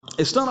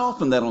It's not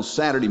often that on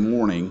Saturday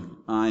morning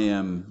I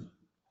am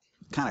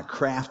kind of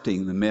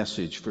crafting the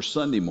message for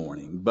Sunday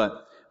morning,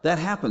 but that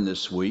happened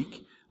this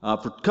week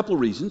for a couple of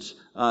reasons.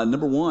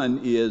 Number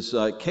one is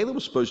Caleb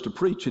was supposed to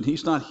preach and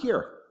he's not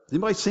here.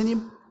 Anybody seen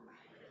him?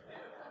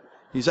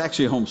 He's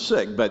actually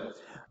homesick, but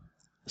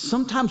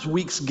sometimes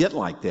weeks get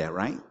like that,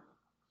 right?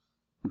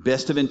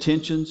 Best of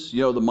intentions,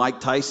 you know, the Mike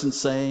Tyson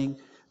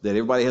saying that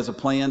everybody has a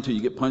plan until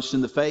you get punched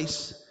in the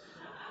face.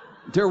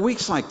 There are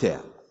weeks like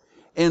that.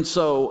 And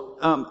so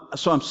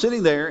I'm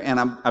sitting there and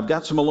I've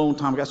got some alone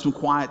time, I've got some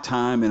quiet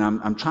time, and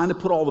I'm trying to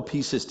put all the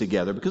pieces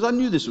together because I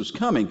knew this was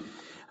coming.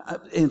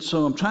 And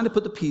so I'm trying to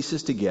put the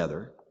pieces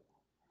together,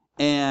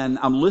 and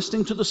I'm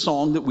listening to the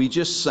song that we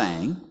just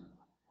sang,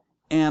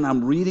 and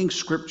I'm reading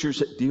scriptures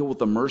that deal with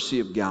the mercy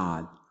of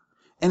God.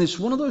 And it's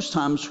one of those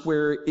times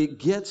where it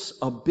gets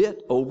a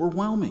bit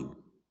overwhelming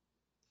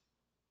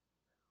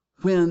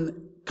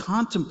when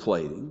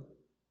contemplating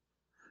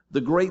the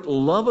great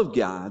love of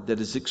God that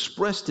has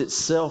expressed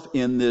itself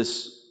in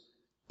this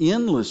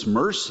endless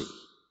mercy.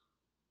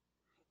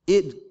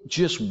 It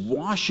just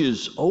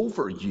washes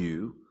over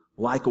you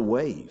like a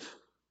wave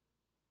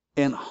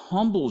and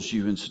humbles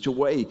you in such a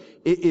way.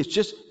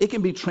 It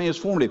can be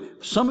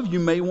transformative. Some of you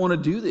may want to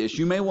do this.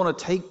 You may want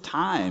to take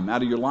time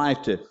out of your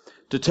life to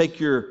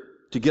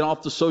get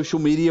off the social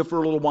media for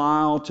a little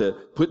while, to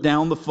put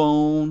down the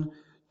phone,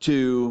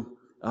 to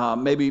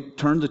maybe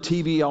turn the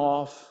TV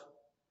off,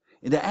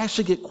 and to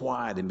actually get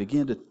quiet and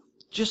begin to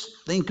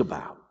just think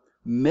about,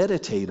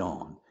 meditate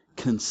on,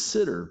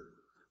 consider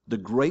the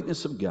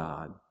greatness of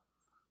God,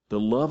 the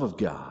love of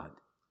God,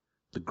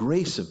 the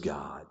grace of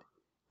God,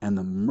 and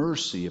the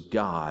mercy of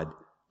God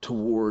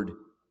toward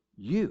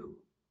you.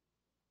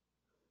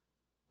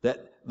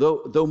 That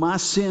though my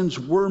sins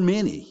were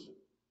many,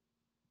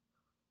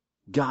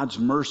 God's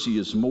mercy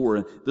is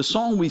more. The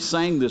song we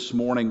sang this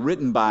morning,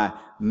 written by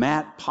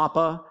Matt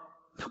Papa,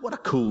 what a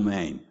cool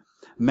name.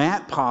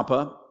 Matt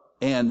Papa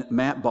and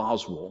Matt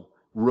Boswell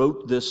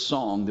wrote this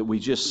song that we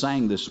just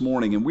sang this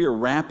morning, and we are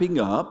wrapping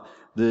up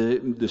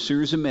the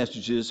series of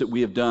messages that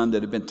we have done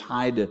that have been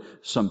tied to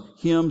some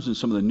hymns and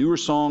some of the newer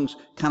songs,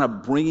 kind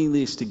of bringing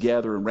these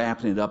together and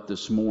wrapping it up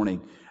this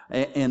morning.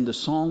 And the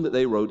song that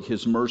they wrote,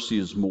 His Mercy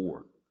is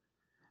More.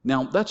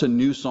 Now, that's a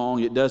new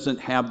song. It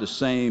doesn't have the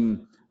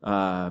same,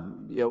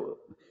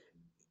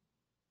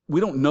 we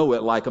don't know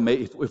it like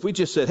if we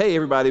just said, hey,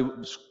 everybody,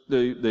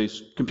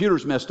 the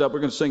computer's messed up, we're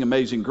going to sing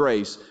Amazing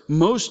Grace.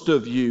 Most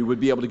of you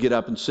would be able to get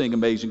up and sing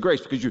Amazing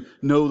Grace because you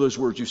know those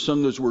words. You've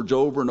sung those words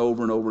over and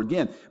over and over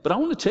again. But I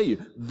want to tell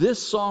you,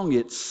 this song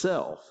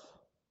itself,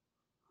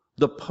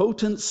 the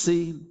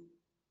potency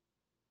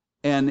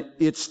and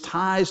its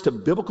ties to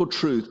biblical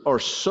truth are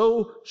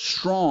so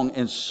strong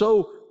and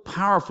so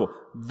powerful.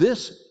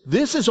 This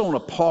is on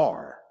a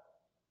par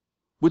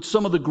with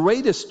some of the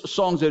greatest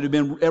songs that have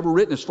been ever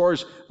written as far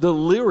as the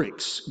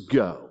lyrics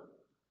go.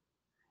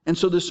 And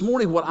so this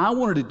morning, what I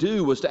wanted to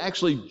do was to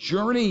actually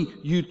journey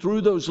you through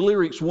those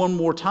lyrics one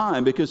more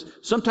time, because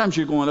sometimes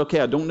you're going,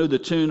 okay, I don't know the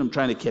tune, I'm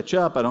trying to catch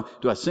up,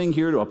 do I sing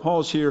here, do I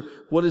pause here,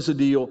 what is the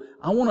deal?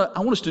 I want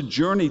us to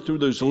journey through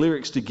those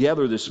lyrics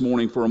together this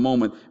morning for a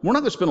moment. We're not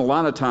going to spend a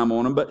lot of time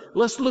on them, but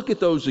let's look at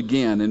those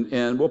again,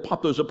 and we'll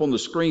pop those up on the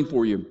screen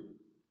for you.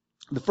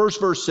 The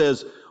first verse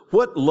says,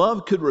 what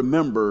love could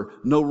remember,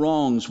 no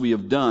wrongs we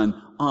have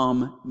done,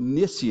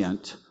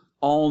 omniscient,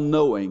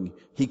 all-knowing,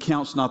 he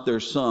counts not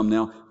their sum.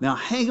 Now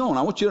hang on,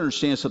 I want you to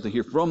understand something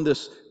here from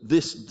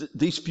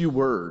these few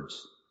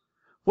words.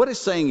 What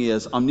it's saying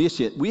is,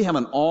 omniscient, we have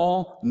an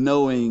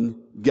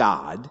all-knowing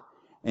God,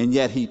 and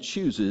yet he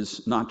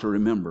chooses not to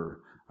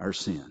remember our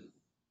sin.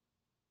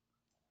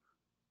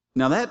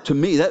 Now that, to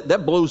me,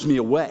 that blows me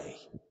away.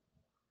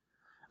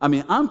 I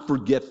mean, I'm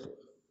forgetful.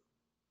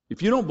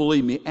 If you don't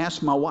believe me,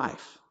 ask my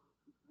wife.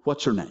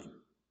 What's her name?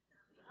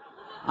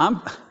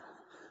 I'm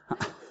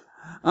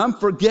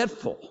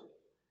forgetful.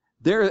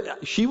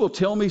 She will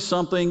tell me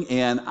something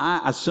and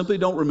I simply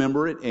don't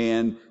remember it,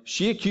 and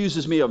she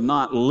accuses me of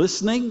not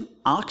listening.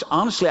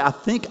 Honestly, I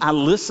think I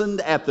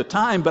listened at the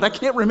time, but I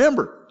can't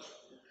remember.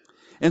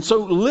 And so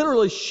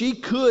literally she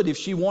could, if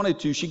she wanted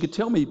to, she could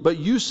tell me, but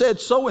you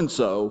said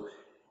so-and-so,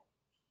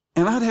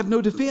 and I'd have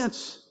no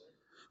defense.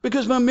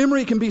 Because my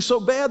memory can be so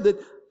bad that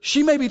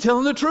she may be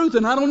telling the truth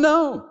and I don't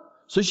know.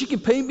 So she can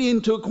paint me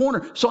into a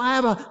corner. So I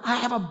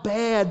have a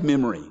bad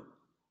memory.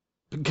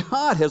 But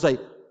God has a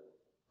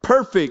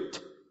perfect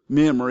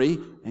memory,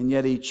 and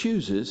yet he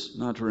chooses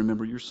not to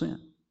remember your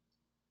sin.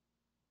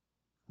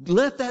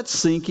 Let that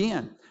sink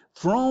in.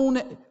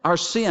 Our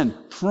sin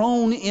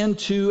thrown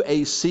into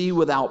a sea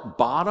without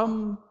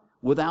bottom,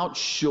 without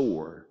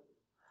shore.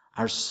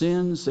 Our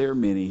sins, they're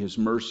many. His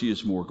mercy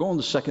is more. Go on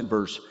the second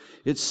verse.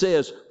 It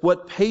says,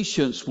 what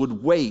patience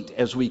would wait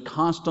as we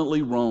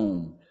constantly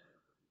roam.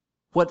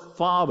 What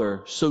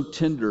father so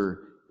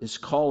tender is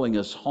calling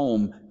us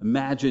home?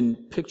 Imagine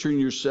picturing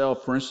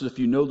yourself, for instance, if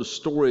you know the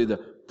story of the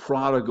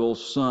prodigal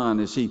son,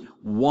 as he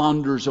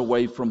wanders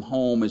away from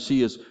home, as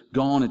he has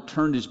gone and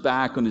turned his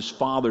back on his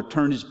father,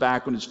 turned his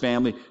back on his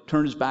family,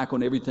 turned his back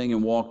on everything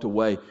and walked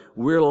away.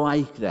 We're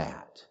like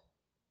that.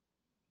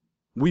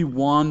 We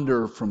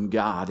wander from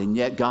God, and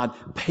yet God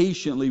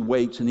patiently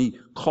waits and He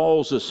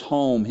calls us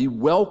home. He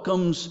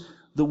welcomes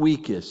the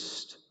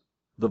weakest,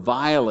 the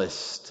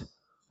vilest,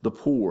 the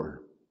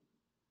poor.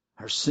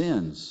 Our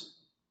sins,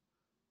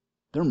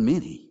 they're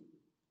many.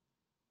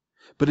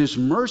 But His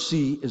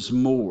mercy is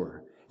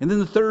more. And then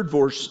the third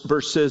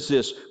verse says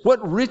this: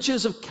 what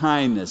riches of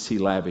kindness He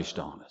lavished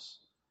on us.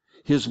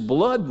 His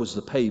blood was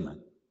the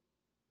payment.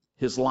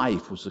 His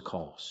life was the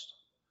cost.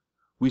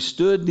 We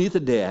stood neath a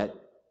debt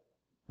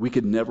we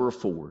could never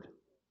afford.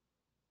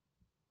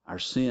 Our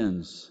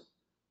sins,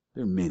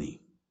 they're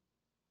many.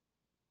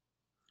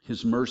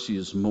 His mercy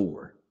is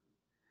more.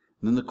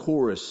 And then the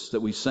chorus that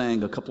we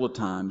sang a couple of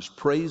times,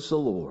 praise the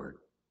Lord.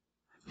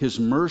 His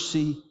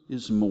mercy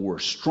is more,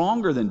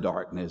 stronger than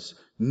darkness,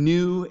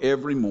 new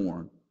every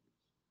morn.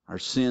 Our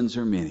sins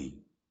are many.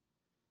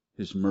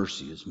 His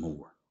mercy is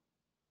more.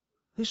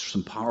 These are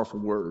some powerful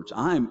words.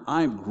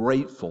 I'm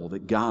grateful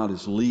that God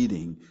is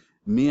leading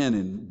men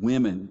and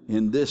women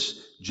in this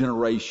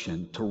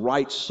generation to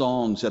write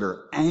songs that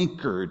are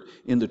anchored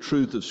in the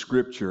truth of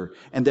Scripture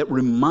and that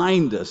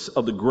remind us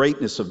of the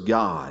greatness of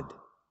God.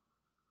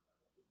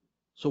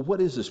 So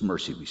what is this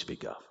mercy we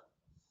speak of?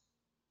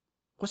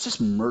 What's this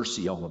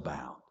mercy all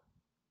about?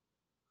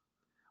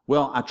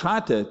 Well, I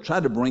tried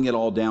to bring it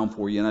all down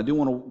for you, and I do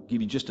want to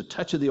give you just a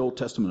touch of the Old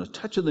Testament, a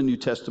touch of the New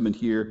Testament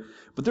here.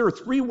 But there are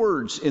three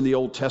words in the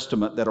Old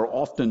Testament that are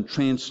often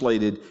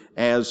translated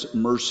as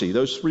mercy.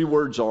 Those three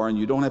words are, and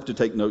you don't have to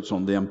take notes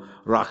on them,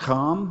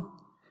 Racham,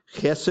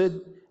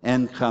 Chesed,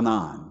 and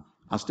Hanan.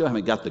 I still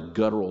haven't got the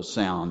guttural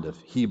sound of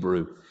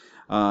Hebrew.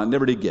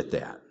 Never did get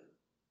that.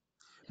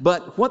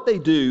 But what they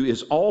do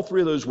is all three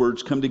of those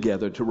words come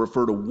together to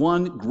refer to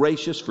one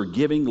gracious,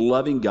 forgiving,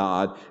 loving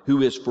God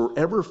who is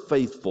forever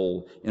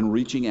faithful in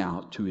reaching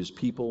out to His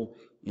people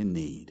in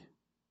need.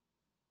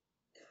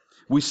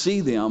 We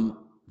see them,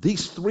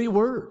 these three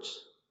words,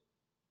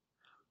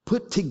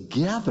 put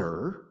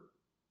together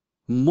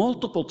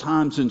multiple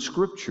times in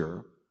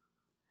Scripture.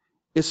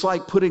 It's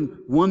like putting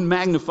one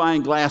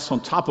magnifying glass on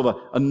top of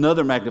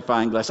another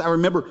magnifying glass. I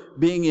remember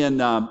being in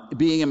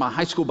my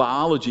high school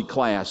biology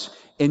class,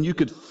 and you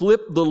could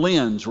flip the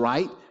lens,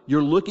 right?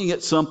 You're looking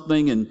at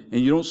something and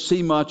you don't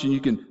see much, and you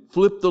can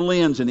flip the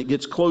lens and it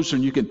gets closer,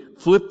 and you can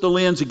flip the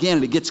lens again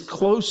and it gets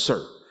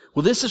closer.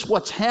 Well, this is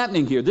what's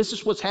happening here. This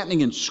is what's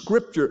happening in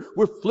Scripture.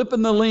 We're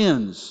flipping the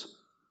lens.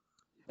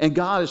 And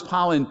God is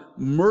piling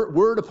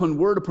word upon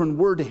word upon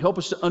word to help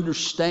us to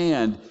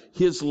understand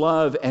His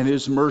love and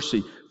His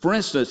mercy. For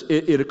instance,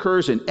 it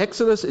occurs in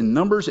Exodus, in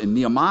Numbers, in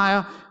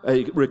Nehemiah.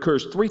 It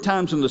recurs 3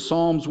 times in the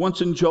Psalms, once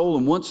in Joel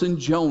and once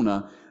in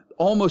Jonah.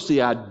 Almost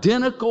the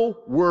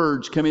identical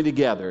words coming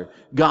together.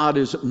 God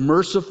is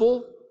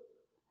merciful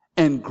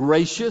and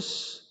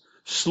gracious,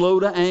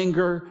 slow to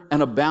anger,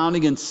 and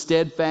abounding in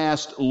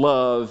steadfast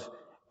love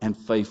and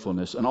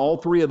faithfulness. And all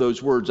three of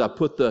those words, I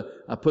put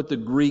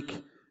the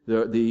Greek,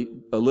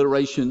 the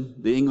alliteration,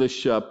 the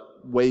English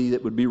way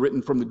that would be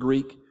written from the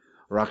Greek,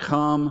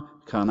 Racham,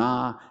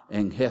 Kana,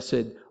 and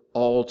Hesed,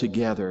 all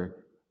together.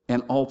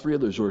 And all three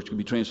of those words could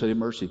be translated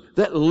mercy.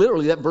 That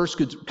verse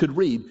could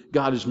read,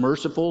 God is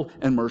merciful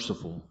and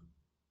merciful.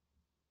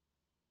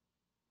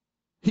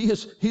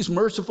 He's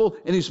merciful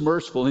and He's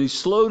merciful, and He's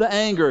slow to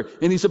anger,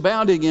 and He's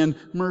abounding in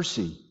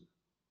mercy.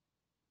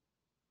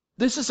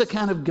 This is the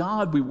kind of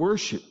God we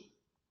worship.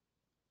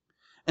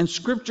 And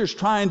Scripture's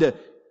trying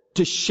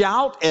to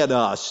shout at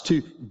us,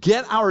 to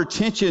get our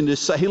attention, to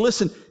say, hey,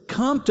 listen,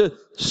 come to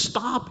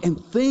stop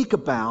and think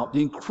about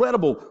the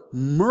incredible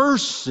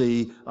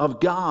mercy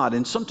of God.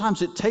 And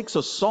sometimes it takes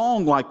a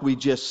song like we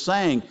just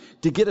sang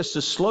to get us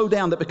to slow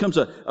down. That becomes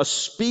a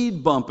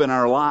speed bump in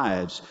our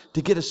lives,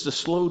 to get us to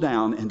slow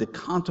down and to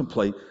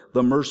contemplate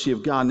the mercy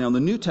of God. Now, the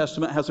New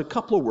Testament has a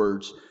couple of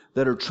words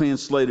that are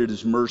translated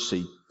as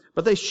mercy,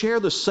 but they share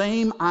the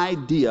same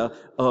idea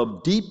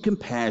of deep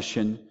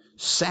compassion,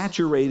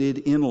 saturated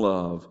in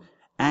love,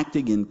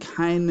 acting in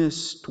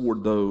kindness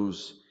toward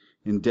those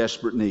in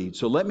desperate need.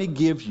 So let me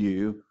give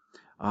you,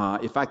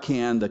 if I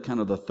can, the kind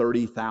of the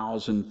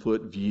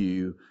 30,000-foot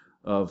view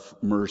of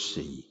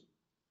mercy.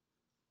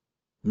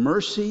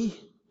 Mercy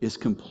is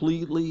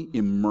completely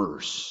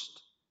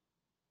immersed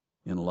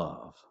in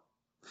love.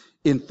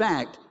 In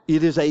fact,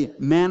 it is a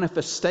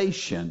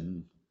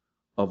manifestation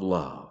of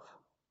love.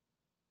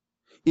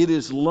 It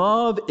is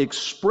love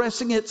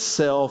expressing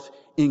itself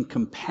in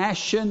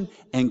compassion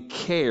and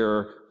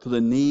care for the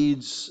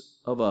needs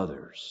of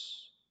others.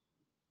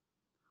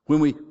 When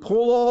we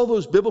pull all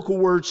those biblical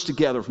words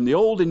together from the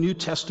Old and New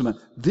Testament,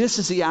 this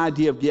is the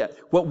idea of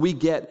what we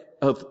get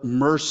of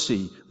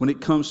mercy when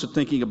it comes to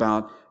thinking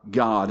about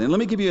God. And let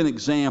me give you an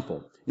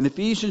example. In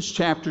Ephesians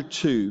chapter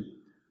 2,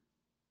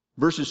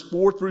 verses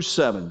 4 through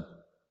 7,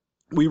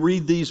 we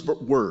read these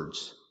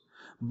words.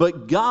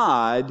 But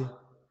God,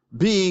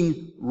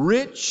 being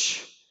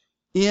rich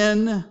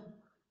in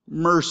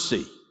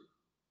mercy.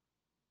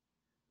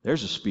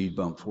 There's a speed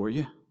bump for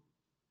you.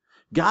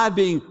 God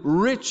being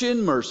rich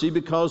in mercy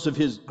because of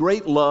His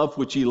great love,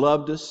 which He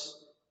loved us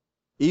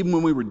even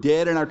when we were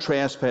dead in our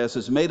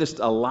trespasses, made us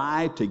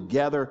alive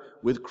together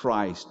with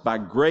Christ. By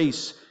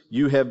grace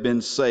you have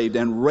been saved,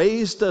 and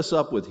raised us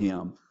up with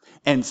him,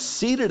 and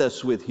seated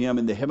us with him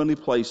in the heavenly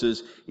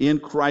places in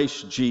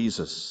Christ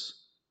Jesus,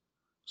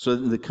 so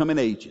that in the coming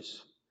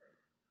ages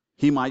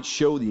he might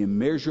show the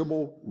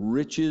immeasurable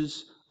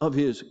riches of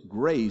his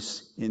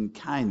grace in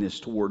kindness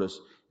toward us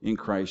in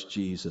Christ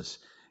Jesus.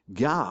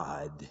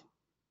 God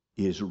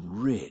is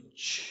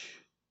rich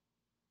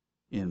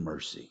in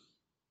mercy.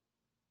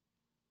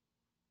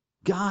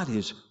 God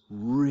is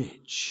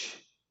rich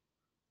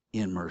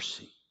in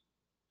mercy.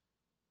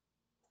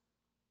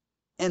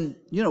 And,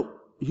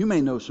 you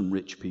may know some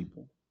rich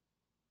people.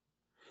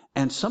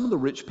 And some of the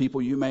rich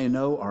people you may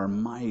know are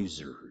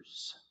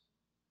misers.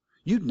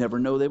 You'd never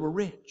know they were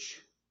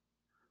rich.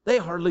 They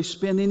hardly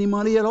spend any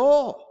money at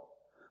all.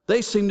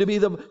 They seem to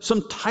be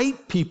some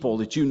tight people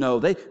that you know.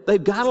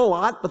 They've got a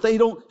lot, but they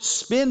don't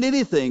spend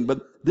anything. But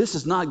this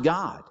is not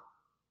God.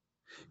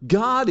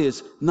 God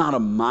is not a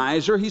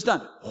miser. He's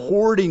not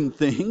hoarding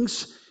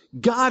things.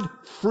 God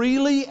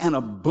freely and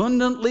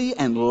abundantly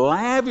and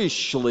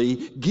lavishly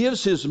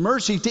gives his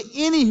mercy to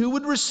any who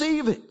would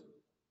receive it.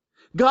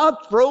 God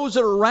throws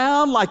it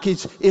around like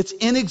it's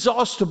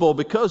inexhaustible,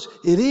 because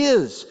it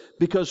is.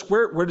 Because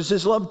where does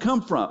his love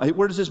come from?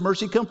 Where does his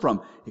mercy come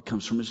from? It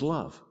comes from his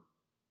love.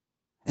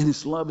 And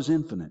his love is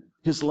infinite.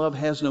 His love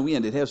has no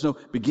end. It has no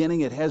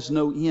beginning. It has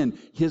no end.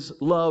 His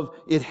love,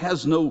 it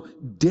has no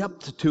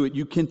depth to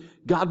it.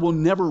 God will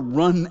never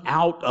run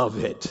out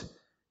of it.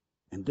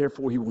 And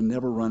therefore, he will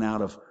never run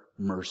out of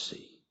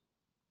mercy.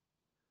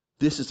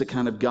 This is the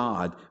kind of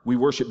God we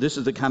worship. This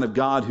is the kind of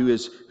God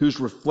who's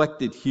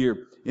reflected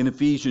here in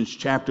Ephesians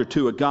chapter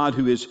 2, a God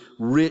who is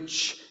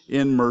rich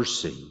in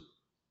mercy.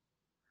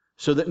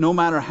 So that no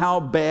matter how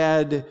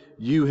bad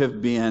you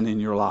have been in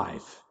your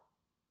life,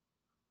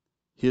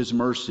 his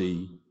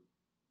mercy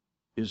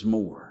is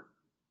more.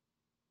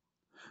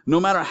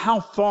 No matter how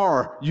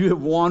far you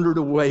have wandered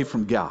away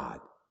from God,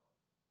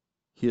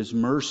 his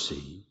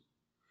mercy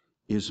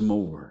is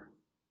more.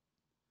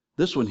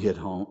 This one hits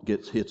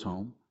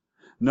home.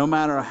 No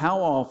matter how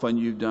often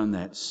you've done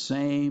that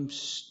same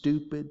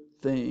stupid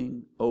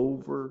thing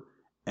over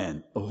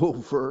and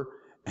over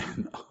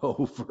and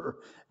over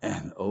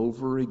and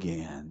over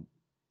again,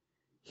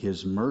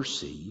 his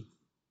mercy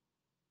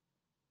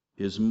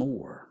is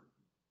more.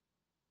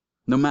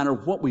 No matter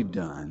what we've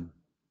done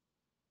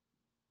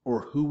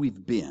or who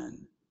we've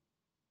been,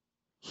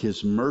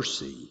 his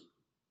mercy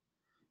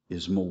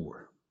is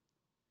more.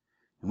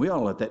 And we ought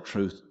to let that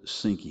truth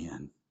sink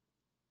in.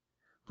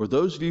 For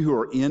those of you who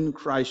are in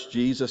Christ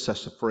Jesus,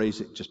 that's the phrase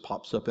that just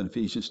pops up in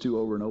Ephesians 2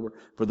 over and over.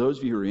 For those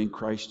of you who are in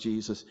Christ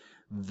Jesus,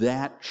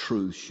 that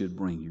truth should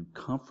bring you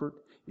comfort.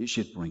 It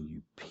should bring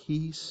you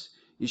peace.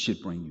 It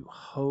should bring you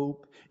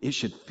hope. It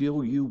should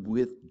fill you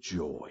with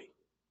joy.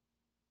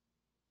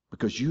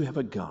 Because you have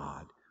a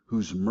God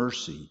whose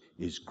mercy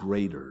is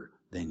greater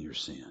than your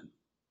sin.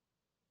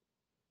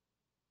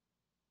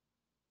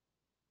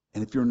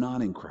 And if you're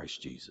not in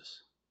Christ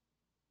Jesus,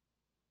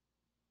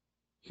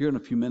 here in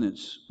a few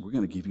minutes, we're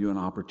going to give you an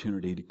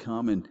opportunity to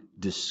come and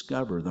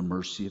discover the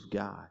mercy of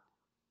God.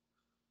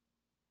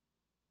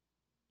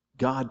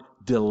 God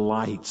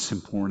delights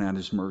in pouring out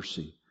his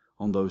mercy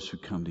on those who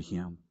come to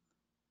him.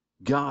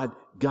 God,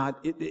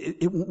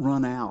 it won't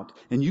run out.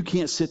 And you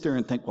can't sit there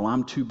and think, well,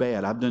 I'm too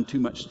bad. I've done too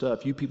much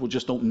stuff. You people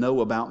just don't know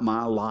about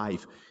my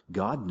life.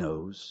 God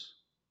knows.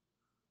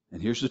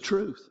 And here's the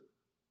truth.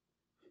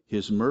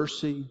 His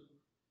mercy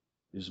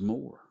is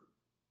more.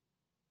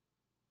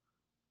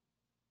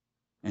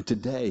 And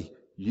today,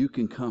 you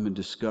can come and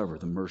discover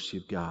the mercy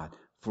of God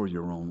for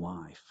your own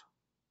life.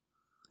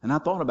 And I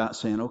thought about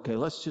saying, okay,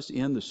 let's just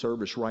end the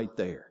service right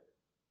there.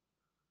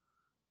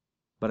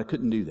 But I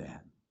couldn't do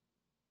that.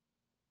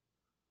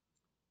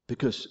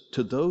 Because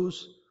to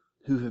those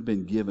who have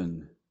been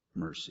given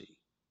mercy,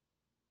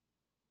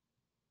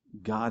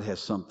 God has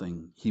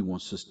something he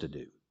wants us to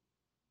do.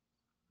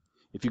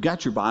 If you've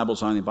got your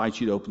Bibles, I invite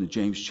you to open to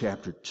James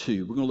chapter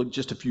 2. We're going to look at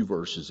just a few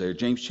verses there.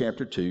 James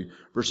chapter 2,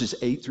 verses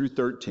 8 through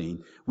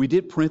 13. We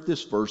did print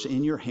this verse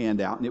in your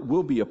handout, and it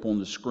will be up on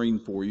the screen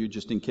for you,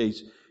 just in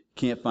case you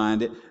can't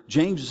find it.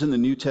 James is in the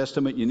New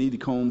Testament. You need to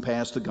go on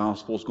past the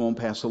Gospels, go on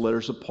past the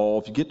letters of Paul.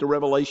 If you get to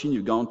Revelation,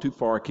 you've gone too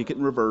far. Kick it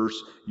in reverse.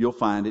 You'll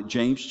find it.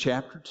 James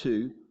chapter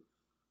 2.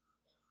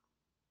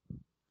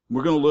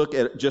 We're going to look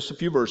at just a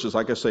few verses,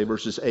 like I say,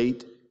 verses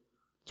 8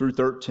 through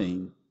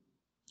 13.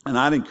 And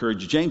I'd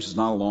encourage you, James is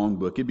not a long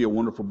book. It'd be a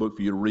wonderful book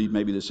for you to read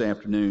maybe this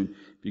afternoon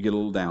if you get a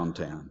little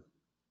downtown.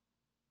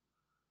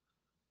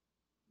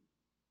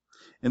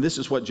 And this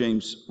is what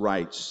James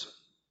writes.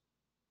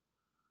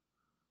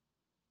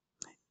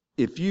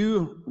 If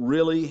you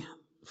really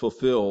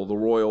fulfill the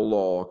royal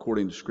law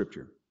according to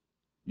Scripture,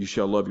 you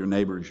shall love your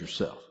neighbor as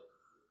yourself.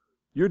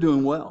 You're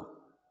doing well.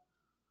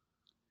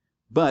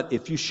 But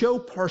if you show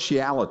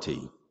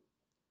partiality,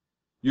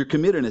 you're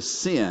committing a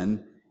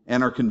sin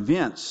and are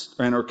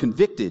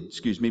convicted,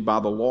 by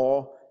the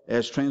law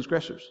as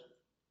transgressors.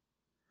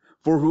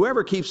 For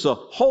whoever keeps the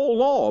whole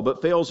law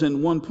but fails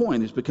in one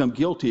point has become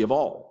guilty of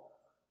all.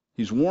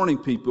 He's warning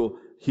people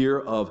here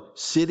of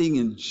sitting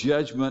in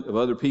judgment of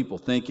other people,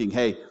 thinking,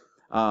 hey,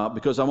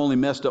 because I've only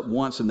messed up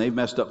once and they've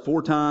messed up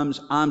 4 times,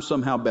 I'm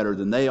somehow better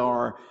than they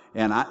are.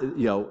 And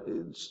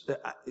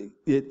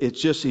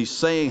it's just, he's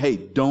saying, hey,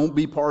 don't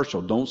be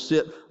partial. Don't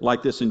sit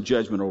like this in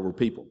judgment over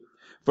people.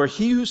 For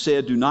he who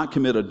said, do not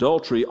commit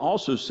adultery,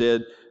 also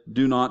said,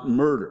 do not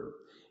murder.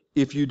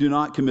 If you do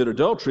not commit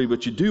adultery,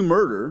 but you do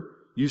murder,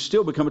 you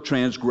still become a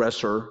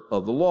transgressor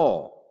of the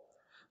law.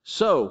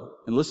 So,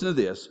 and listen to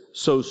this,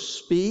 so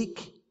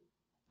speak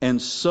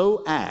and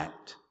so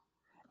act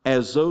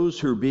as those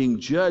who are being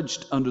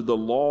judged under the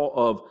law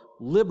of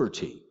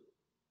liberty.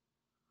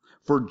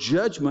 For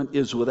judgment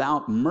is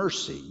without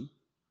mercy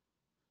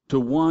to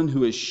one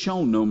who has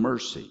shown no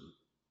mercy.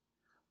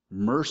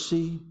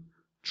 Mercy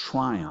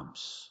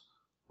triumphs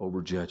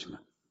over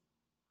judgment.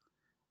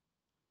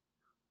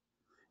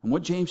 And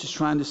what James is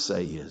trying to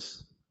say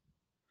is,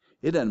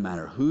 it doesn't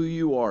matter who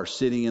you are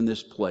sitting in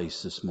this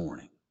place this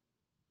morning.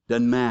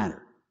 Doesn't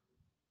matter.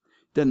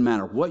 Doesn't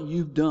matter what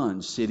you've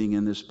done sitting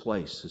in this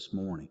place this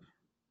morning.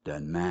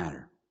 Doesn't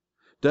matter.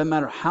 Doesn't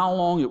matter how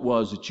long it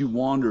was that you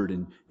wandered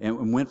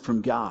and went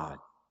from God.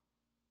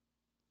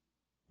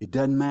 It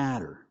doesn't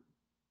matter.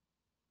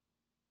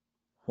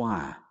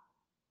 Why?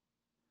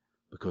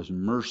 Because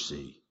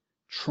mercy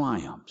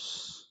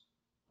triumphs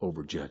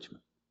over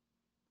judgment.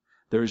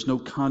 There is no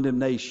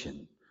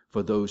condemnation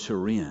for those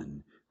who are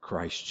in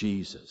Christ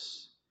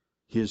Jesus.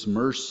 His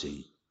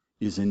mercy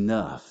is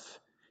enough.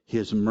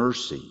 His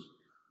mercy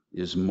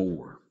is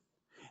more.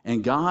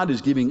 And God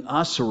is giving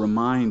us a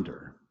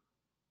reminder.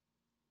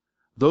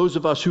 Those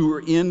of us who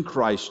are in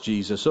Christ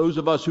Jesus, those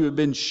of us who have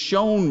been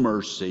shown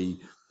mercy,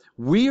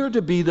 we are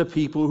to be the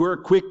people who are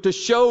quick to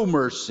show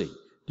mercy.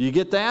 Do you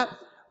get that?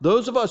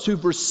 Those of us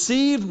who've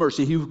received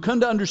mercy, who've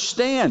come to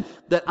understand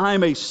that I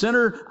am a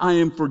sinner, I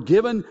am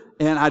forgiven,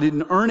 and I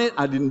didn't earn it,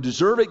 I didn't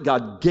deserve it.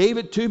 God gave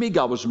it to me.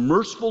 God was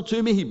merciful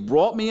to me. He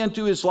brought me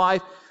into His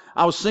life.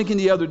 I was thinking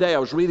the other day, I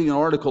was reading an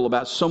article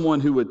about someone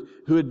who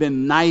had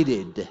been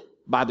knighted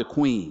by the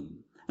Queen.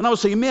 And I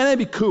was thinking, man, that'd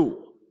be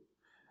cool.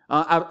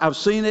 I've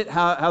seen it,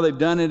 how they've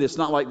done it. It's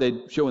not like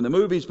they show in the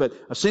movies, but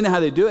I've seen how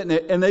they do it.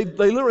 And they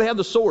literally have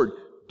the sword.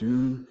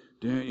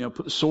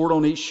 Put the sword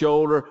on each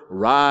shoulder.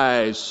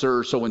 Rise,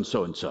 sir,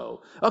 so-and-so and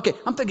so. Okay,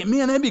 I'm thinking,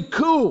 man, that'd be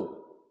cool.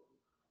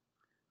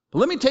 But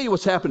let me tell you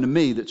what's happened to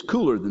me that's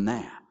cooler than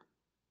that.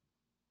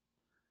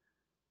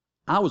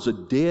 I was a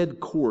dead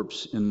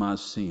corpse in my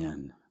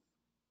sin.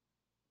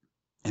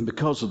 And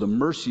because of the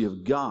mercy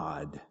of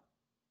God,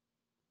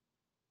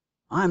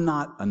 I'm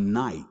not a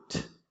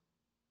knight.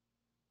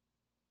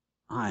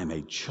 I am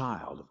a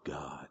child of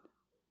God.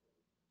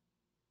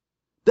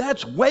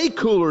 That's way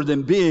cooler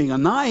than being a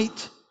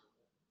knight.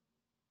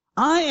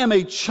 I am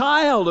a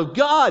child of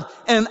God,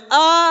 and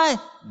I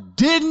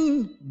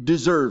didn't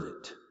deserve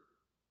it.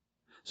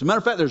 As a matter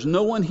of fact, there's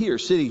no one here,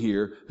 sitting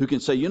here, who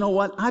can say, you know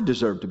what, I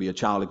deserve to be a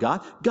child of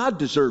God. God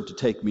deserved to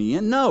take me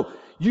in. No,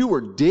 you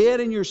were dead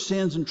in your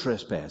sins and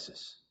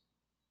trespasses.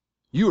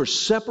 You were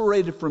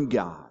separated from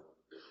God.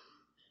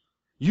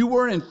 You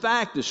were, in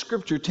fact, the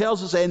Scripture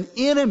tells us, an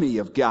enemy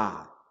of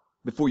God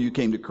before you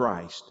came to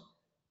Christ.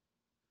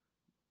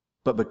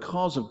 But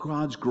because of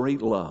God's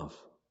great love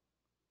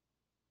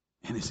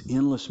and His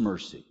endless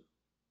mercy,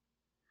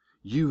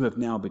 you have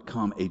now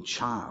become a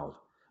child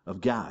of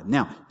God.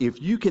 Now,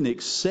 if you can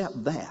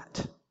accept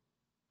that,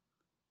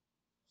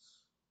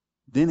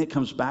 then it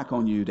comes back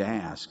on you to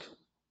ask,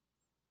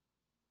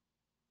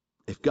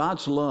 if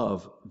God's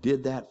love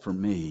did that for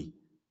me,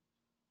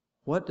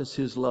 what does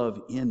His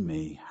love in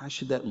me, how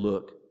should that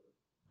look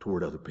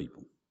toward other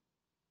people?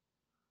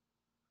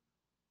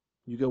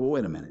 You go, well,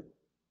 wait a minute.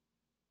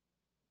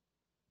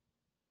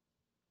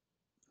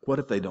 What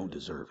if they don't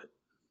deserve it?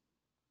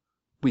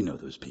 We know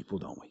those people,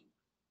 don't we?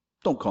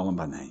 Don't call them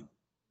by name.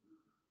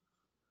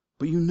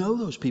 But you know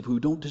those people who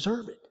don't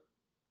deserve it.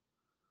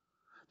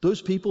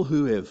 Those people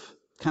who have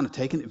kind of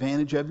taken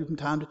advantage of you from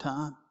time to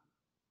time,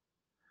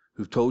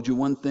 who've told you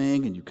one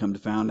thing and you come to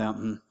find out,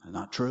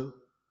 not true.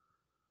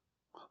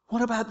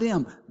 What about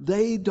them?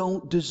 They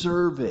don't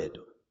deserve it.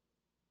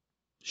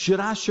 Should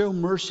I show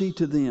mercy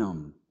to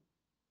them?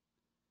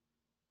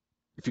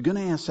 If you're going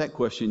to ask that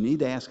question, you need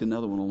to ask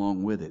another one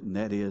along with it, and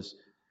that is,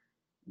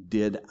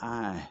 did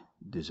I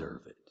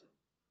deserve it?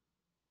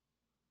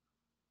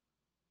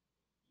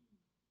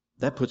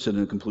 That puts it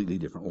in a completely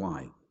different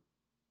light.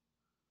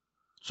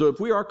 So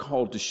if we are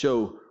called to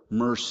show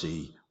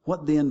mercy,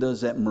 what then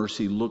does that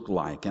mercy look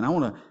like? And I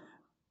want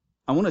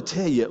to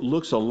tell you, it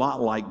looks a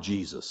lot like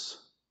Jesus.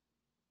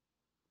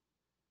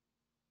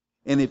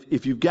 And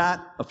if you've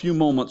got a few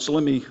moments,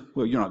 you're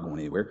not going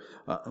anywhere.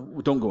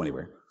 Don't go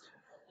anywhere.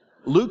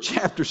 Luke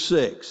chapter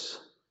 6.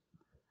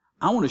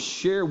 I want to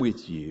share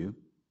with you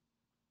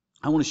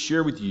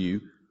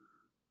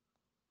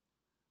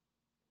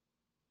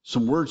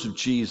some words of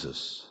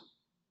Jesus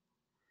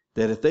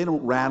that if they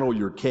don't rattle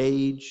your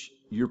cage,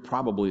 you're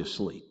probably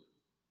asleep.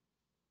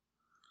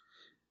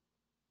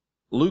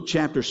 Luke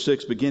chapter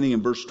 6, beginning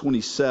in verse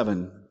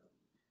 27,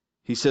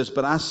 he says,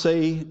 "But I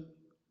say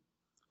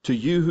to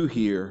you who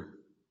hear,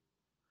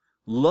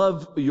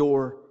 love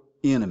your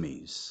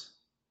enemies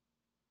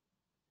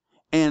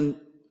and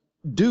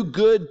do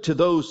good to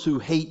those who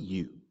hate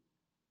you.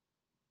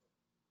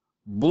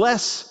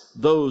 Bless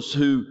those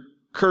who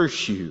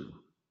curse you.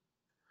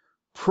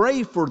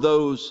 Pray for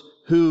those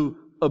who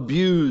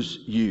abuse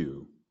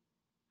you.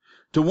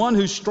 To one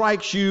who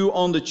strikes you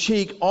on the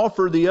cheek,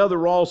 offer the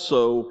other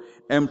also.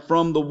 And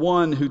from the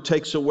one who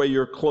takes away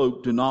your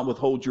cloak, do not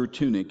withhold your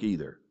tunic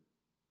either.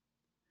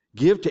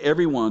 Give to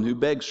everyone who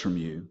begs from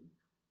you.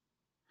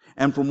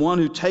 And from one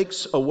who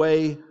takes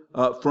away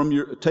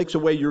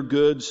your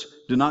goods,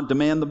 do not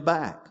demand them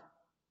back.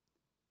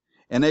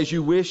 And as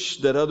you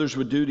wish that others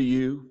would do to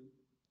you,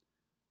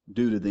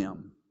 do to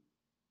them.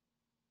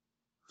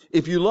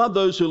 If you love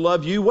those who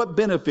love you, what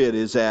benefit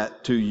is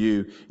that to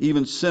you?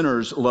 Even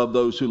sinners love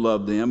those who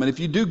love them. And if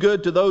you do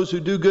good to those who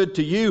do good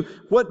to you,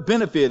 what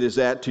benefit is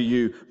that to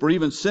you? For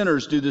even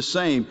sinners do the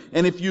same.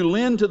 And if you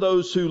lend to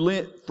those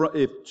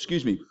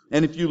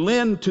and if you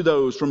lend to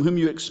those from whom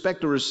you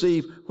expect to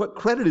receive, what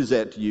credit is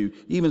that to you?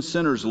 Even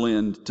sinners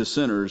lend to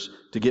sinners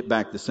to get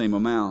back the same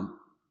amount.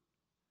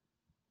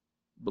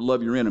 But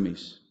love your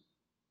enemies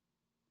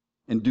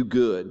and do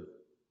good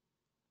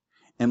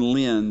and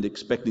lend,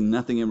 expecting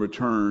nothing in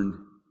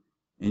return,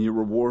 and your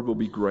reward will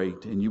be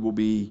great, and you will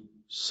be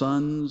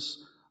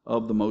sons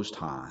of the Most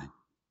High.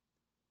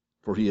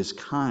 For He is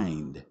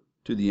kind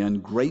to the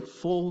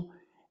ungrateful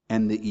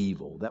and the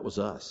evil. That was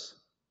us.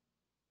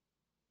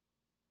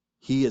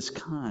 He is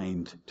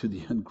kind to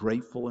the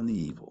ungrateful and the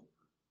evil.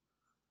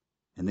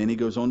 And then he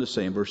goes on to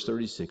say in verse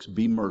 36,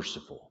 be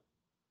merciful,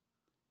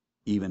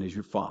 even as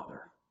your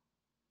Father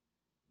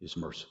is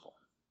merciful.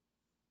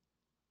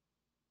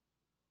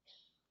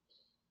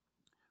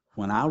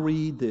 When I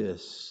read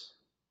this,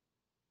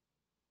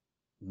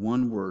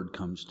 one word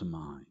comes to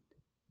mind.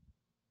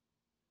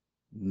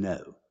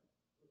 No.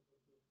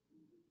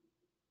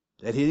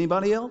 That hit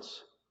anybody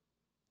else?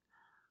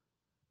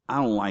 I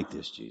don't like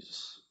this,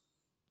 Jesus.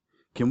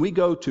 Can we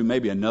go to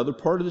maybe another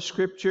part of the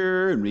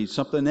Scripture and read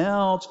something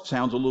else? It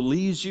sounds a little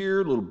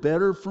easier, a little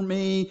better for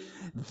me.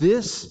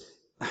 This,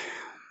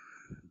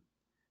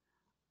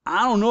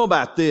 I don't know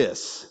about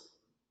this.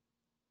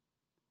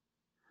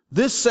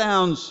 This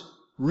sounds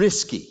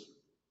risky.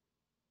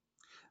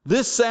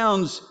 This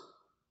sounds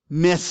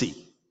messy.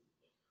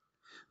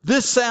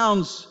 This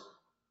sounds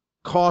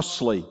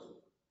costly.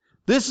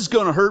 This is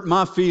going to hurt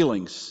my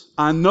feelings.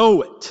 I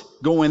know it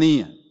going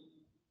in.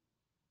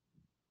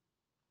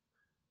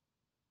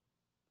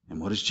 And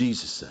what does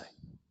Jesus say?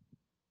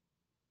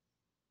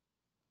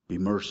 Be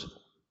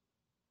merciful,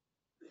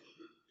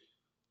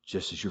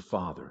 just as your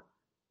Father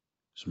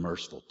is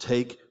merciful.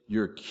 Take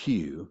your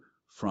cue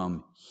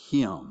from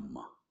Him.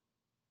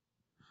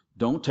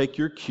 Don't take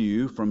your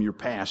cue from your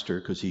pastor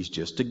because he's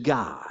just a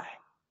guy.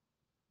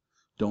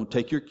 Don't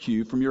take your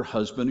cue from your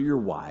husband or your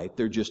wife.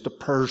 They're just a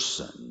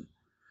person.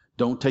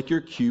 Don't take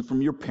your cue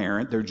from your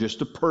parent. They're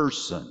just a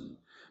person.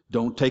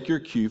 Don't take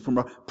your cue from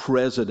a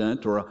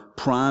president or a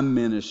prime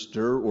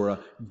minister or a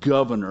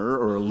governor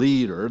or a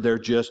leader.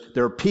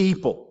 They're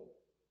people.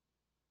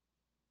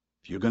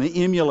 If you're going to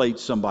emulate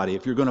somebody,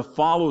 if you're going to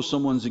follow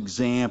someone's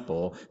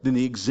example, then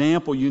the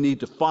example you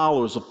need to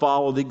follow is to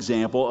follow the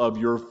example of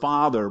your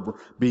Father.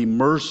 Be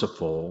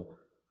merciful,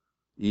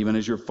 even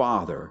as your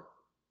Father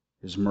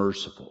is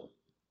merciful.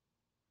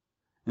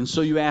 And so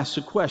you ask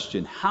the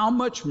question, how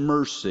much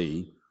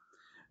mercy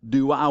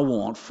do I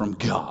want from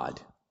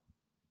God?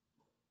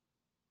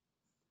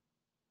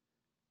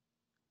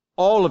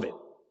 All of it.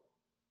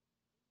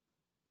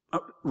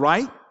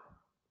 Right?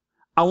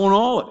 I want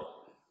all of it.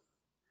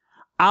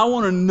 I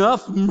want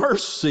enough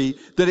mercy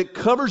that it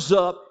covers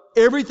up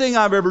everything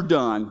I've ever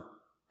done,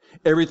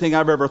 everything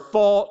I've ever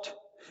thought,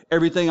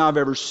 everything I've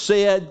ever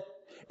said,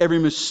 every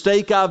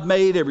mistake I've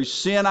made, every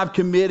sin I've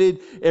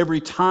committed,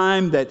 every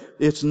time that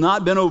it's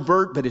not been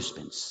overt, but it's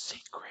been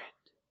secret.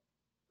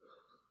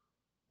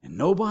 And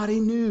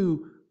nobody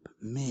knew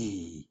but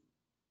me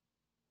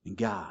and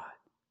God.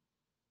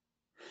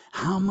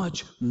 How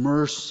much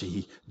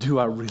mercy do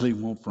I really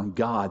want from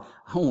God?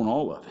 I want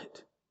all of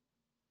it.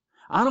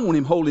 I don't want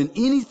Him holding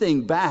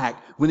anything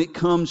back when it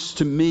comes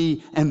to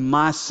me and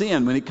my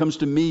sin, when it comes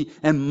to me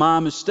and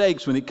my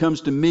mistakes, when it comes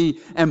to me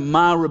and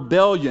my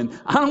rebellion.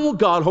 I don't want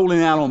God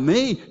holding out on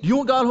me. Do you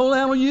want God holding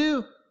out on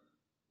you?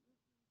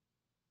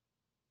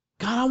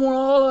 God, I want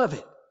all of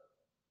it.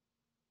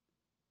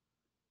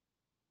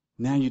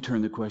 Now you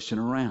turn the question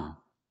around.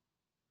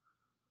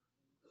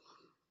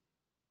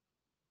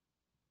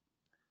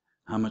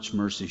 How much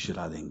mercy should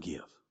I then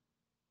give?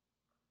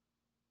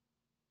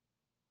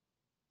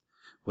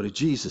 What did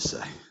Jesus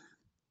say?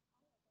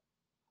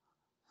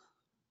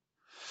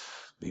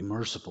 Be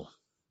merciful,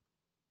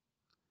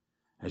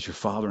 as your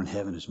Father in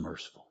heaven is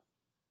merciful.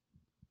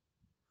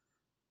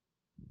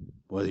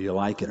 Whether you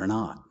like it or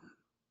not.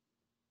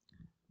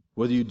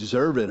 Whether you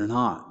deserve it or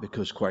not,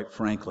 because quite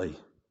frankly,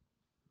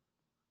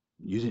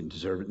 you didn't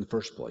deserve it in the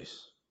first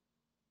place.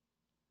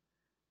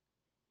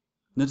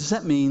 Now, does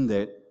that mean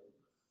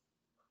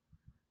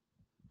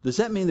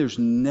there's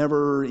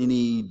never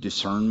any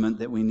discernment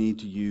that we need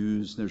to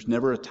use? There's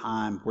never a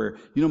time where,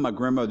 my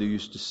grandmother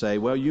used to say,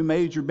 well, you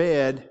made your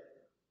bed.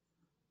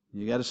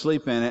 You got to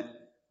sleep in it.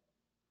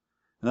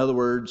 In other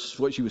words,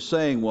 what she was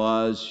saying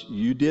was,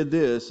 you did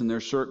this, and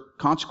there's certain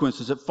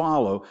consequences that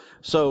follow.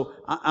 So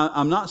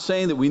I'm not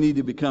saying that we need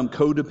to become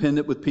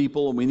codependent with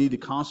people, and we need to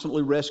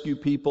constantly rescue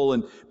people,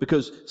 and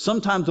because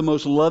sometimes the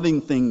most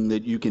loving thing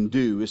that you can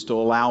do is to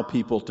allow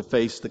people to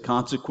face the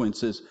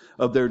consequences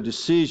of their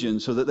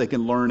decisions so that they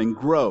can learn and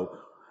grow.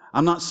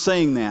 I'm not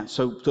saying that,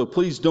 so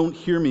please don't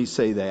hear me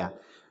say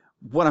that.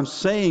 What I'm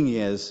saying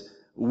is,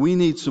 we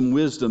need some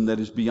wisdom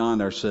that is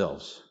beyond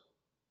ourselves.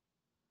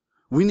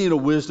 We need a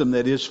wisdom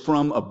that is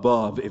from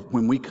above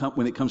when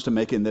it comes to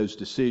making those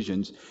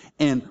decisions.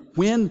 And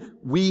when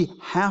we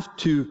have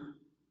to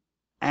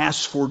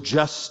ask for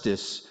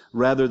justice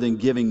rather than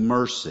giving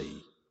mercy,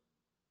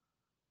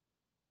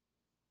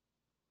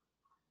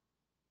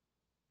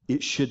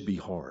 it should be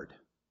hard.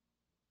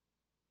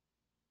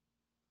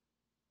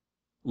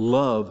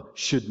 Love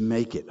should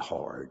make it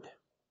hard.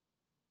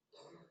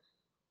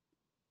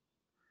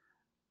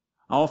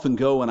 I often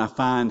go and I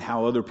find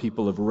how other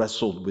people have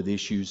wrestled with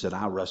issues that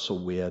I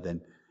wrestle with.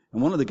 And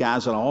one of the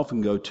guys that I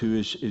often go to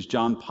is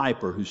John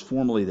Piper, who's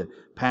formerly the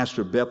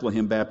pastor of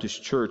Bethlehem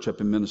Baptist Church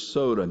up in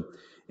Minnesota.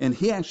 And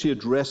he actually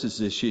addresses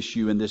this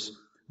issue and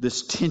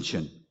this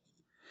tension.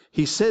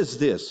 He says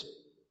this: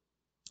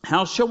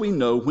 how shall we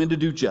know when to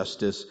do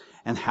justice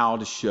and how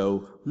to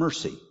show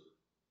mercy?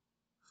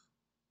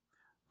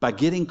 By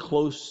getting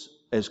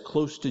as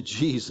close to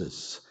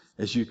Jesus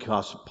as you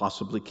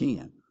possibly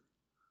can.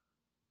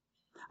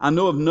 I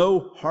know of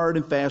no hard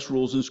and fast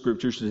rules in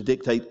Scriptures to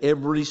dictate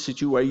every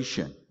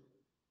situation.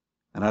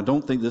 And I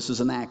don't think this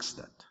is an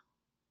accident.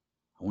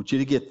 I want you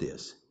to get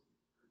this.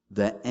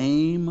 The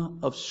aim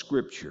of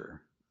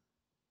Scripture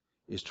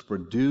is to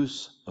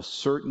produce a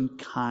certain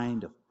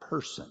kind of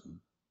person,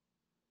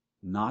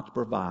 not to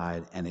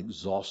provide an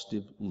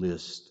exhaustive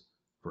list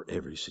for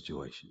every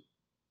situation.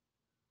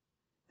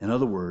 In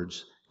other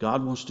words,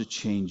 God wants to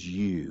change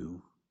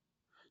you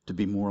to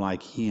be more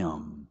like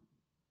Him,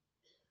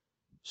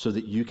 so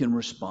that you can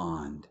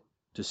respond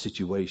to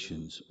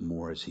situations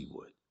more as He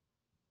would.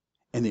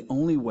 And the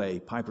only way,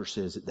 Piper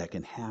says, that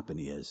can happen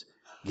is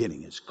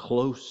getting as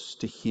close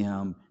to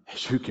Him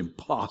as you can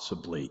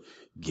possibly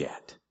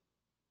get,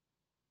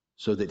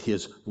 so that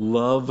His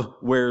love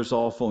wears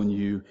off on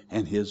you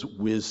and His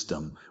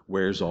wisdom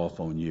wears off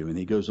on you. And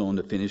he goes on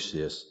to finish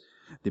this.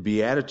 The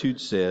Beatitude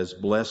says,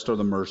 blessed are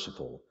the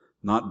merciful,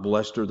 not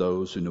blessed are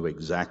those who know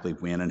exactly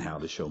when and how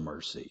to show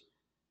mercy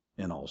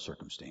in all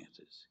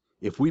circumstances.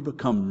 If we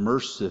become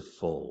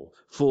merciful,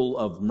 full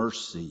of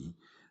mercy,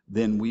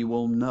 then we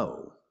will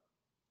know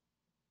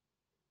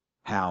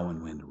how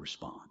and when to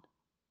respond.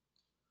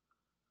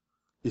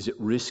 Is it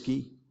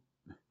risky?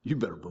 You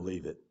better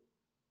believe it.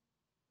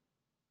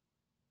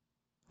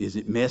 Is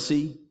it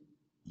messy?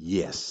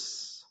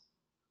 Yes.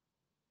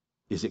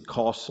 Is it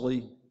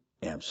costly?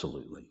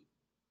 Absolutely.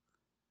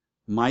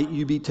 Might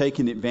you be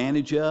taken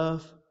advantage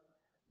of?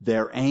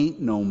 There ain't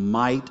no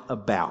might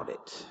about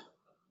it.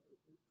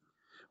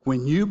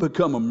 When you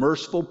become a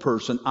merciful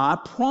person, I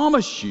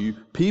promise you,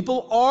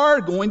 people are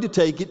going to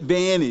take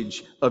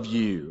advantage of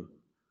you.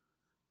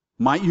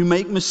 Might you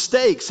make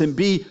mistakes and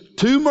be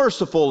too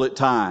merciful at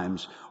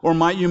times? Or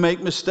might you make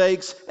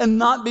mistakes and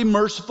not be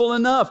merciful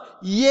enough?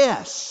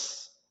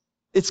 Yes,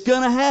 it's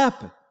going to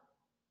happen.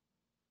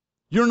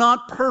 You're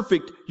not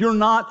perfect. You're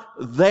not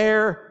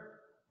there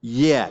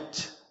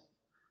yet.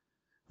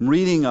 I'm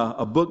reading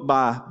a book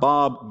by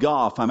Bob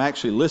Goff. I'm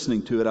actually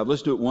listening to it. I've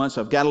listened to it once.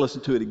 I've got to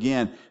listen to it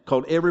again,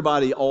 called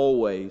Everybody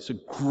Always. A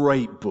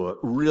great book.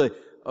 Really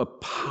a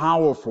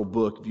powerful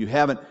book. If you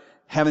haven't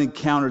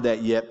encountered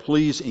that yet,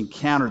 please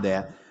encounter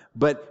that.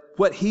 But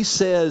what he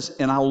says,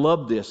 and I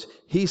love this,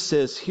 he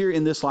says here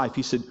in this life,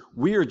 he said,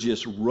 we are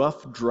just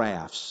rough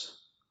drafts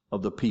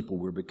of the people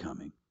we're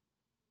becoming.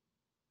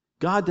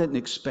 God doesn't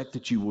expect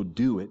that you will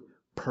do it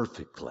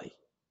perfectly.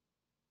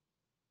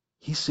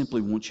 He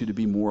simply wants you to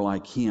be more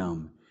like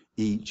Him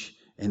each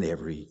and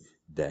every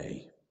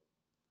day.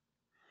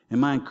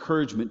 And my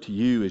encouragement to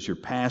you as your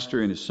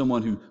pastor and as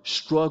someone who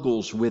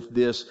struggles with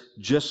this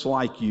just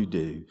like you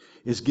do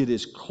is get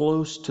as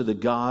close to the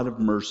God of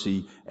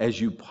mercy as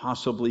you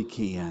possibly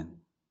can.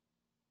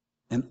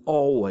 And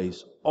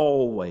always,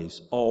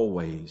 always,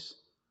 always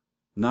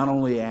not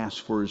only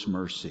ask for His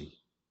mercy,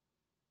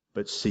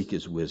 but seek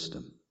His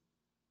wisdom.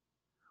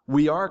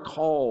 We are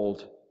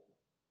called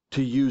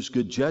to use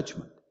good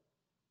judgment.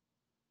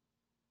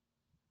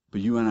 But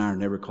you and I are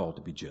never called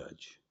to be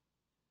judged.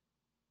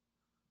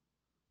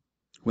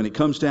 When it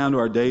comes down to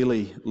our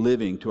daily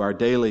living, to our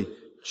daily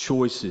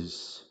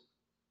choices,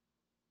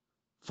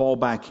 fall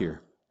back here.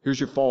 Here's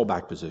your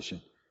fallback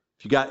position.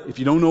 If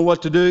you don't know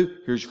what to do,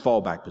 here's your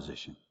fallback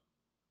position.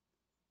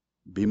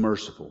 Be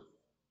merciful,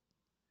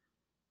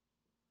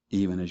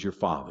 even as your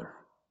Father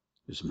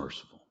is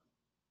merciful.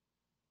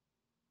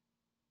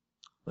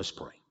 Let's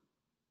pray.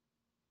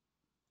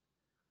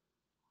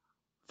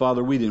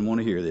 Father, we didn't want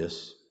to hear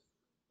this.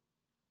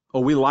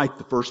 Oh, we like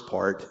the first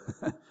part.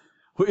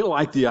 We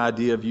like the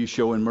idea of you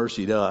showing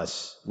mercy to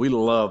us. We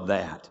love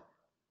that.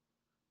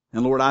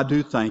 And Lord, I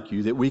do thank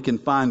you that we can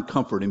find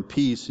comfort and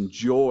peace and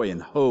joy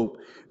and hope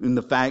in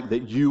the fact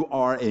that you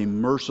are a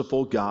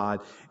merciful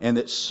God and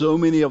that so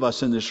many of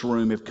us in this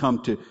room have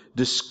come to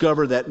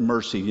discover that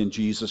mercy in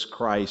Jesus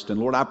Christ. And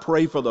Lord, I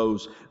pray for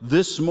those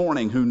this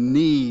morning who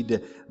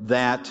need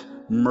that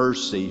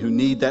mercy, who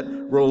need that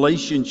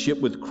relationship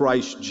with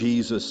Christ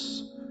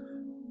Jesus,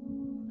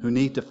 who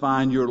need to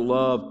find your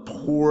love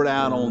poured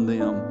out on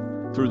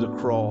them through the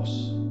cross.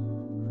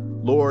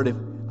 Lord, if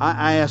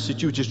I ask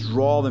that you would just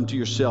draw them to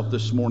yourself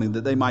this morning,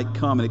 that they might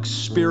come and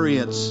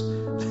experience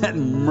that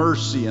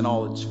mercy in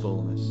all its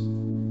fullness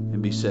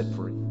and be set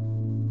free.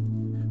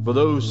 For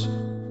those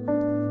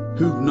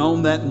who've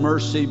known that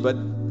mercy, but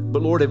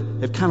Lord,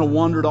 have kind of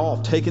wandered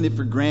off, taken it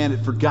for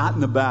granted,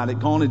 forgotten about it,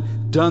 gone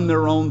and done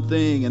their own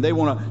thing, and they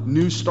want a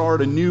new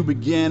start, a new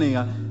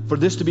beginning, for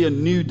this to be a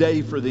new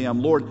day for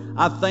them. Lord,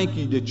 I thank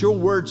you that your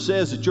word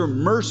says that your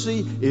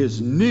mercy is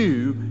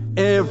new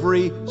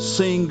every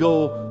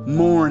single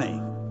morning.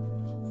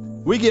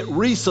 We get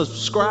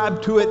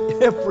resubscribed to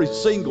it every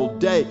single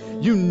day.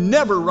 You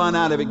never run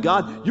out of it,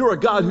 God. You're a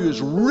God who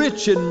is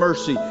rich in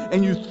mercy,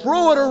 and you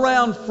throw it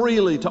around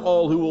freely to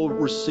all who will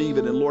receive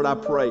it. And Lord, I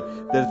pray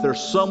that if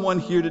there's someone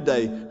here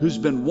today who's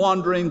been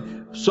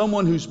wandering,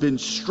 someone who's been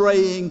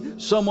straying,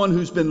 someone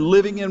who's been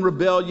living in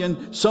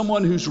rebellion,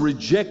 someone who's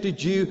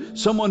rejected you,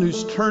 someone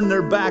who's turned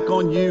their back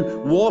on you,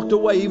 walked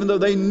away even though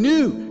they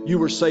knew you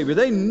were Savior.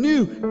 They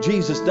knew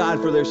Jesus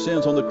died for their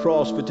sins on the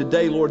cross. But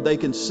today, Lord, they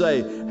can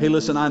say, hey,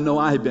 listen, I know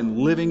I have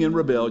been living in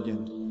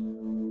rebellion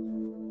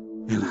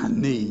and I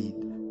need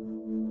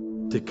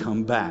to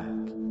come back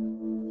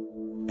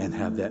and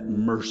have that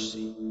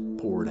mercy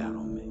poured out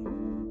on me.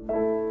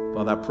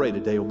 Father, I pray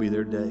today will be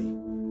their day.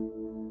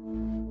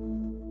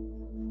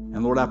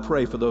 And Lord, I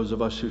pray for those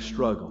of us who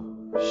struggle,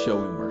 show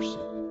Him mercy.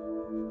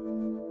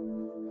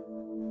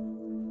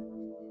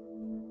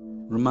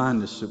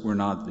 Remind us that we're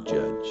not the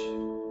judge,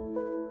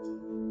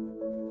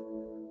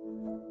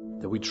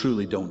 that we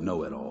truly don't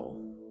know it all,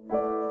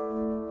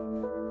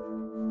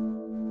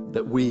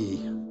 that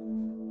we,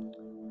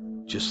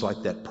 just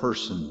like that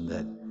person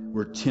that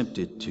we're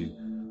tempted to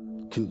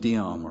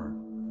condemn or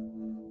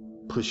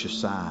push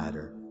aside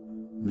or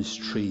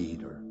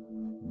mistreat or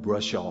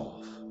brush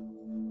off,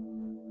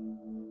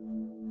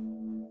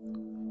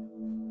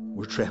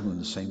 we're traveling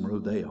the same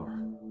road they are.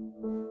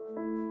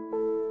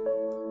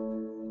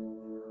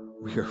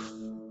 We are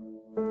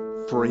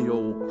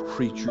frail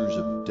creatures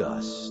of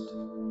dust,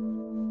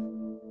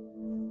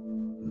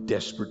 in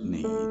desperate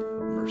need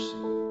of mercy.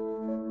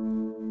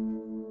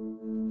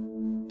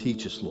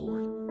 Teach us,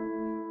 Lord.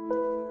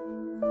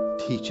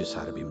 Teach us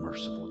how to be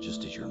merciful,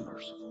 just as you're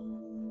merciful.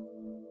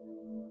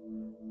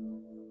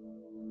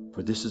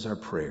 For this is our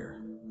prayer,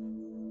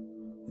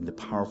 in the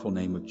powerful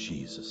name of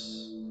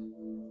Jesus,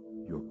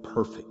 your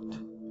perfect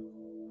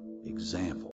example